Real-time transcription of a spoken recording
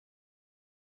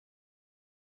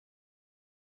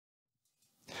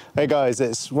Hey guys,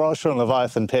 it's Raj from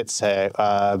Leviathan Pits here.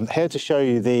 Here to show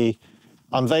you the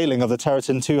unveiling of the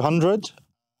Terraton 200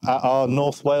 at our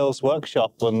North Wales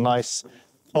workshop on a nice,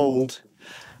 cold,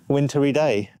 wintry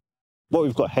day. What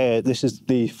we've got here, this is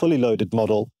the fully loaded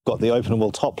model. Got the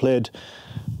openable top lid,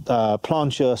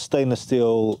 plancher, stainless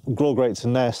steel grill grates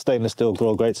in there, stainless steel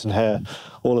grill grates in here,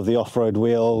 all of the off-road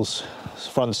wheels,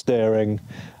 front steering,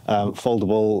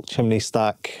 foldable chimney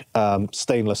stack,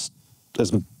 stainless.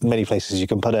 There's many places you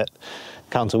can put it.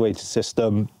 Counterweighted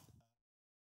system.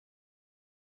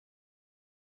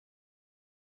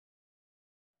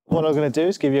 What I'm going to do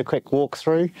is give you a quick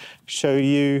walkthrough, show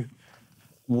you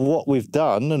what we've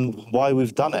done and why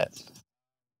we've done it.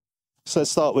 So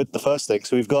let's start with the first thing.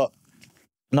 So we've got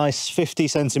nice 50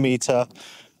 centimeter,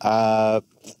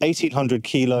 1800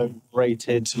 kilo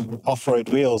rated off-road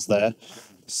wheels there.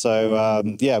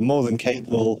 So yeah, more than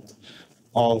capable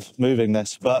of moving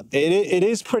this, but it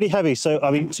is pretty heavy. So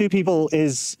I mean, 2 people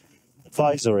is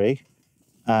advisory.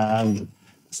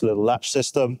 It's a little latch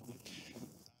system.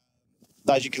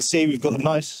 As you can see, we've got a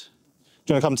nice.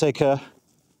 Do you want to come take a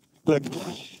look?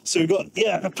 So we've got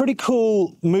a pretty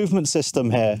cool movement system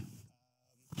here.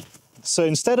 So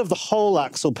instead of the whole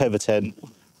axle pivoting,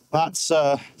 that's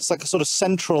it's like a sort of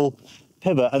central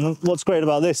pivot. And what's great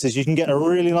about this is you can get a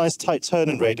really nice tight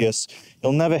turning radius.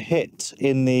 You'll never hit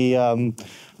in the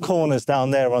corners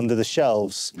down there under the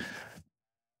shelves.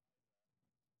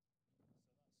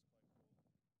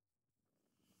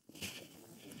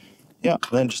 Yeah,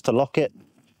 and then just to lock it,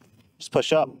 just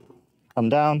push up, come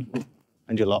down,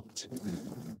 and you're locked.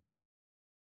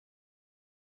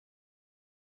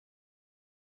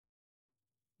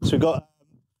 So we've got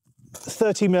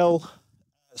 30mm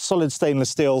solid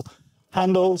stainless steel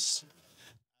handles.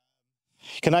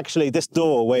 You can actually, this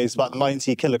door weighs about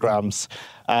 90 kilograms,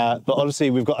 but obviously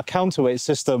we've got a counterweight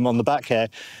system on the back here.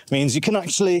 It means you can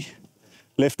actually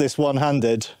lift this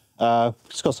one-handed.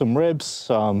 It's got some ribs,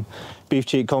 some beef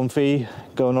cheek confit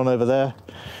going on over there.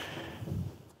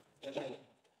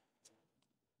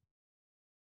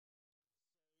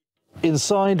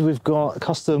 Inside we've got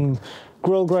custom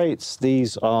grill grates.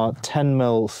 These are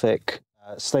 10mm thick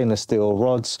stainless steel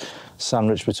rods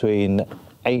sandwiched between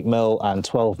 8mm and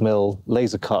 12mm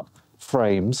laser cut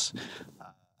frames.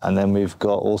 And then we've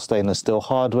got all stainless steel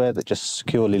hardware that just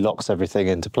securely locks everything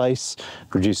into place,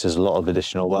 reduces a lot of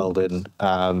additional welding,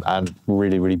 and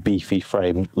really beefy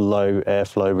frame, low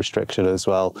airflow restriction as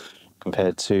well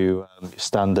compared to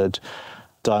standard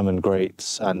diamond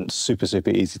grates, and super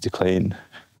easy to clean.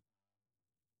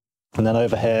 And then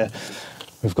over here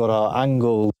we've got our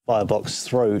angled Firebox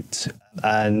throat,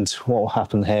 and what will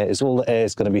happen here is all the air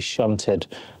is going to be shunted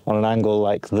on an angle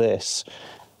like this.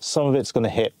 Some of it's going to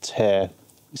hit here.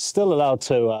 It's still allowed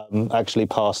to actually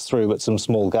pass through with some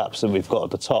small gaps that we've got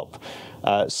at the top.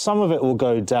 Some of it will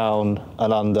go down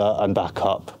and under and back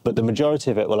up, but the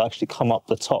majority of it will actually come up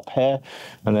the top here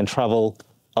and then travel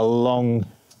along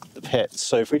the pit.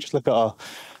 So if we just look at our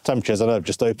temperatures, I know I've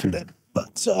just opened it,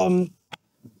 but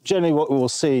generally what we will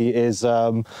see is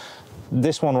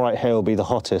this one right here will be the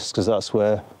hottest, because that's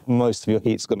where most of your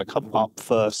heat's going to come up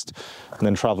first and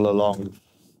then travel along.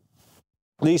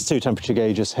 These 2 temperature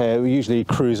gauges here, we're usually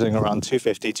cruising around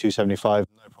 250, 275,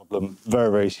 no problem.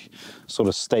 Very sort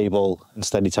of stable and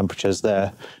steady temperatures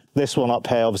there. This one up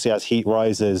here, obviously as heat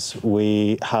rises,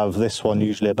 we have this one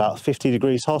usually about 50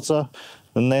 degrees hotter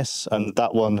than this, and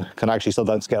that one can actually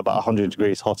sometimes get about 100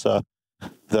 degrees hotter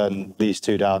than these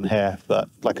 2 down here. But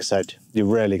like I said, you're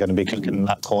rarely going to be cooking in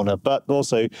that corner, but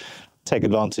also take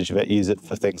advantage of it, use it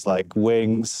for things like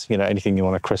wings, you know, anything you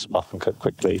want to crisp up and cook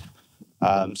quickly.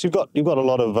 So you've got a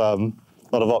lot of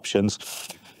options.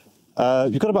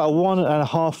 You've got about a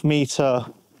 1.5 meter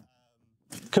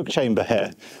cook chamber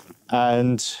here,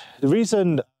 and the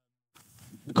reason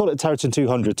we call it Terraton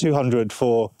 200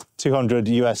 for 200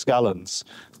 US gallons,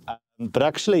 but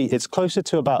actually it's closer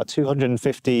to about a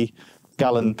 250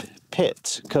 gallon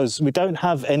pit, because we don't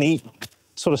have any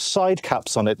sort of side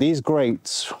caps on it. These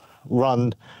grates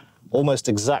run almost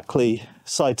exactly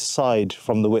side to side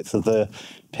from the width of the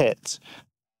pit.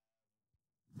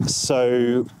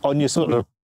 So on your sort of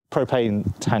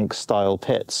propane tank style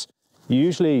pits, you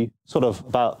usually sort of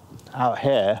about out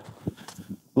here,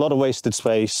 a lot of wasted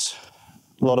space,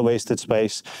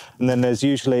 and then there's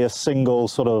usually a single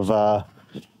sort of, I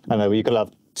don't know, you could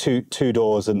have two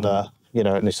doors in the, you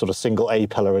know, and this sort of single A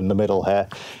pillar in the middle here.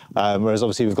 Whereas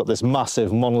obviously we've got this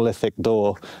massive monolithic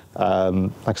door,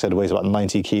 like I said, it weighs about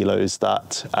 90 kilos,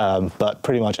 that, but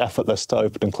pretty much effortless to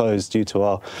open and close due to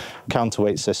our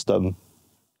counterweight system.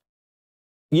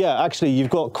 Yeah, actually, you've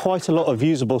got quite a lot of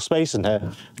usable space in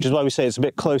here, which is why we say it's a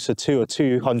bit closer to a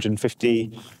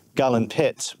 250-gallon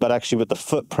pit, but actually with the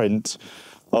footprint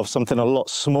of something a lot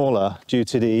smaller due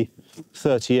to the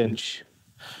 30-inch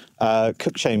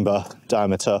cook chamber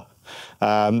diameter.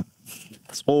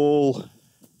 It's all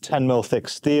 10mm thick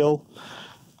steel.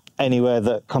 Anywhere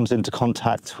that comes into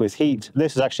contact with heat,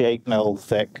 this is actually 8mm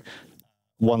thick,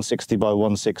 160 by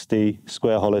 160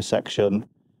 square hollow section.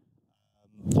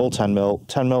 All 10mm,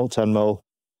 10mm, 10mm.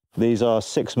 These are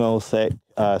 6mm thick,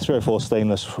 304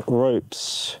 stainless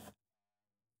ropes.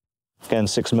 Again,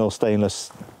 6mm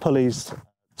stainless pulleys,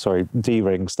 sorry,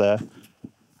 D-rings there.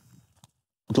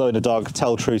 Glow-in-the-dark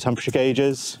tell-true temperature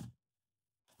gauges.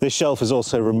 This shelf is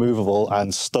also removable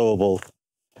and stowable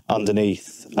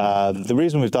underneath. The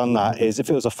reason we've done that is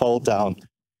if it was a fold down,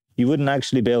 you wouldn't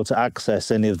actually be able to access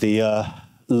any of the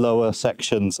lower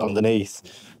sections underneath.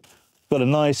 Got a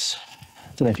nice,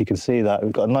 I don't know if you can see that,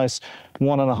 we've got a nice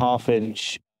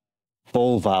 1.5-inch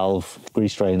ball valve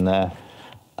grease drain there.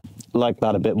 Like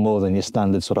that a bit more than your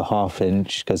standard sort of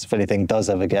 1/2-inch, because if anything does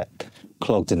ever get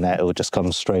clogged in there, it will just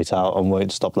come straight out and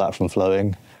won't stop that from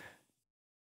flowing.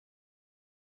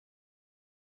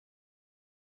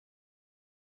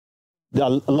 I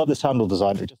love this handle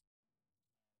design.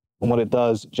 And what it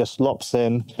does, just lops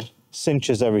in,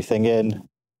 cinches everything in.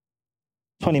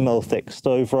 20mm thick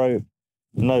stove rope,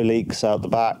 no leaks out the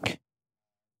back.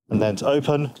 And then to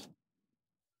open,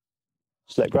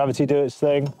 just let gravity do its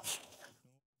thing.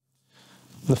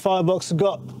 The firebox has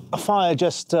got a fire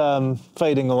just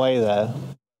fading away there.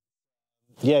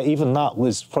 Yeah, even that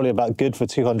was probably about good for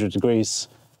 200 degrees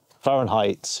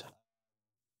Fahrenheit.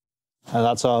 And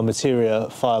that's our Materia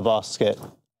fire basket,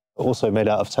 also made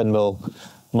out of 10mm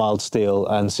mild steel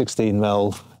and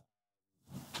 16mm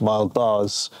mild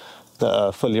bars that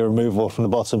are fully removable from the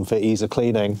bottom for ease of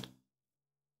cleaning.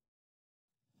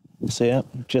 So yeah,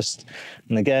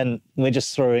 and again, we're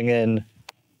just throwing in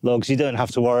logs. You don't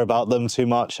have to worry about them too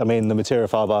much. I mean, the Materia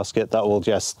fire basket, that will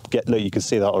just get, look, you can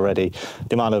see that already.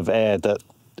 The amount of air that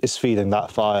is feeding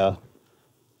that fire,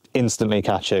 instantly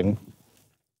catching.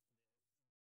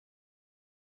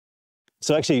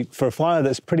 So actually, for a fire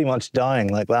that's pretty much dying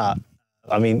like that,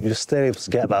 I mean, you're still able to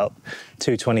get about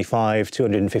 225,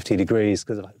 250 degrees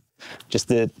because of just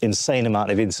the insane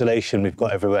amount of insulation we've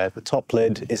got everywhere. The top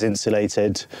lid is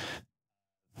insulated.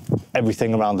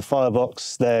 Everything around the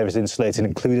firebox there is insulated,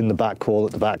 including the back wall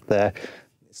at the back there.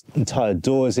 This entire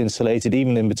door is insulated,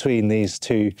 even in between these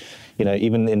two, you know,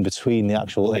 even in between the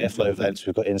actual airflow vents,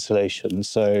 we've got insulation.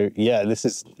 So yeah, this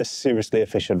is a seriously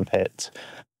efficient pit.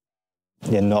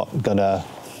 You're not gonna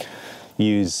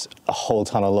use a whole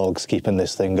ton of logs keeping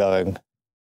this thing going.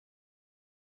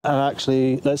 And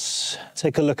actually, let's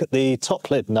take a look at the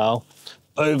top lid now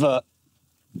over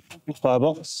the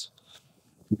firebox.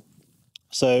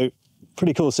 So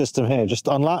pretty cool system here. Just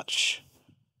unlatch,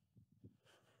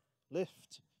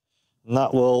 lift, and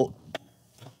that will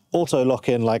auto lock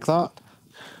in like that.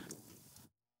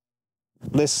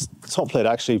 This top lid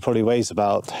actually probably weighs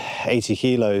about 80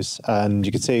 kilos, and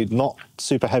you can see not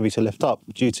super heavy to lift up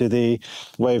due to the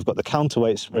way we've got the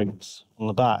counterweight springs on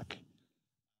the back.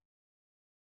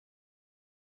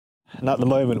 And at the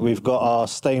moment we've got our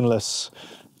stainless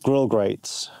grill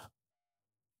grates.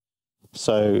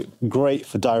 So great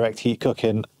for direct heat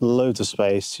cooking, loads of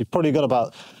space. You've probably got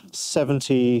about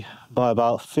 70 by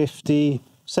about 50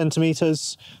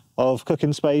 centimeters of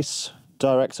cooking space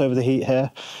direct over the heat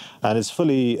here, and it's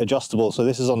fully adjustable. So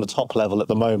this is on the top level at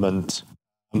the moment,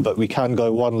 but we can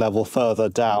go one level further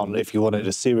down if you wanted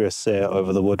a serious sear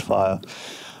over the wood fire.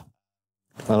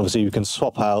 And obviously you can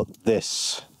swap out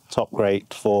this top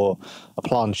grate for a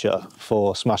plancha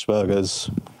for smash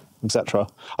burgers, etc.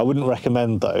 I wouldn't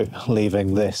recommend though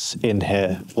leaving this in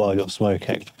here while you're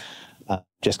smoking,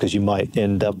 just because you might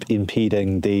end up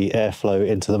impeding the airflow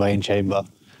into the main chamber.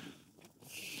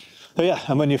 So yeah,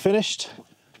 and when you're finished,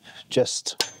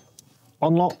 just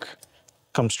unlock,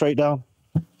 come straight down,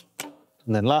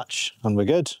 and then latch, and we're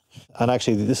good. And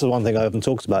actually, this is one thing I haven't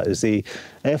talked about, is the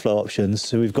airflow options.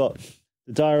 So we've got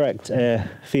the direct air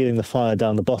feeding the fire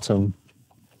down the bottom.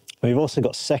 We've also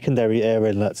got secondary air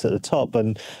inlets at the top,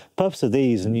 and the purpose of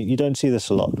these, and you don't see this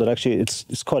a lot, but actually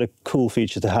it's quite a cool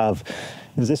feature to have,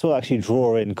 is this will actually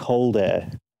draw in cold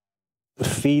air,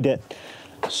 feed it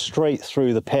straight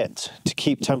through the pit to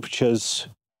keep temperatures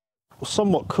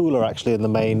somewhat cooler actually in the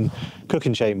main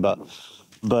cooking chamber,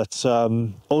 but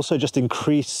also just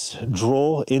increase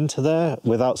draw into there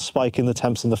without spiking the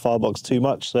temps in the firebox too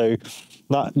much. So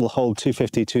that will hold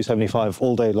 250, 275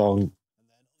 all day long.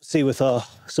 See, with our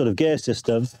sort of gear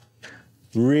system,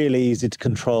 Really easy to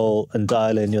control and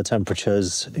dial in your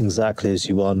temperatures exactly as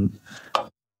you want.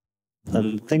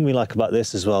 And the thing we like about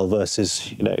this as well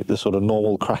versus, you know, the sort of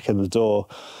normal crack in the door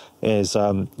is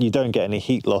you don't get any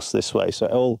heat loss this way. So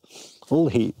all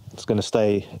the heat is going to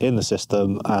stay in the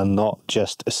system and not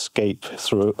just escape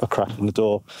through a crack in the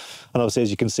door. And obviously,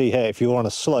 as you can see here, if you're on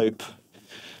a slope,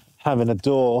 having a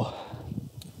door,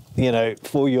 you know,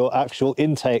 for your actual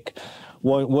intake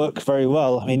won't work very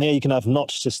well. I mean, yeah, you can have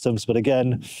notch systems, but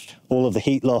again, all of the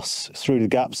heat loss through the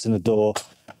gaps in the door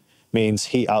means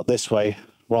heat out this way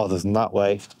rather than that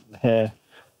way. Here,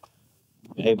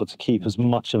 you're able to keep as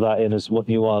much of that in as what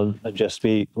you want and just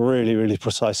be really, really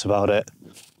precise about it.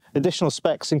 Additional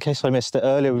specs, in case I missed it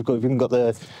earlier, we've even got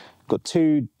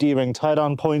two D-ring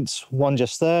tie-down points, one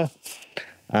just there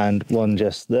and one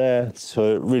just there,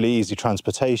 so really easy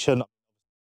transportation.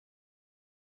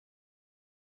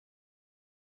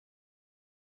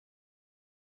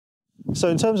 So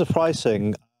in terms of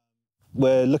pricing,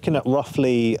 we're looking at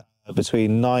roughly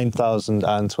between 9,000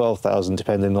 and 12,000,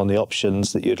 depending on the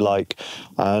options that you'd like.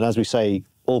 And as we say,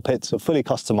 all pits are fully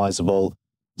customizable.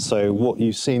 So what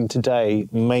you've seen today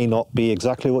may not be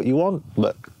exactly what you want,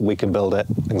 but we can build it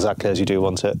exactly as you do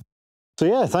want it. So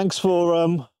yeah, thanks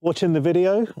for watching the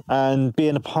video and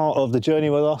being a part of the journey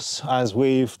with us as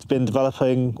we've been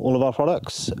developing all of our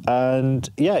products. And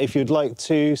yeah, if you'd like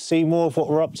to see more of what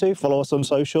we're up to, follow us on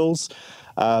socials.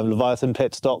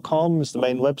 LeviathanPits.com is the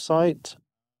main website.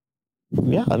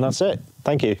 Yeah, and that's it.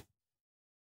 Thank you.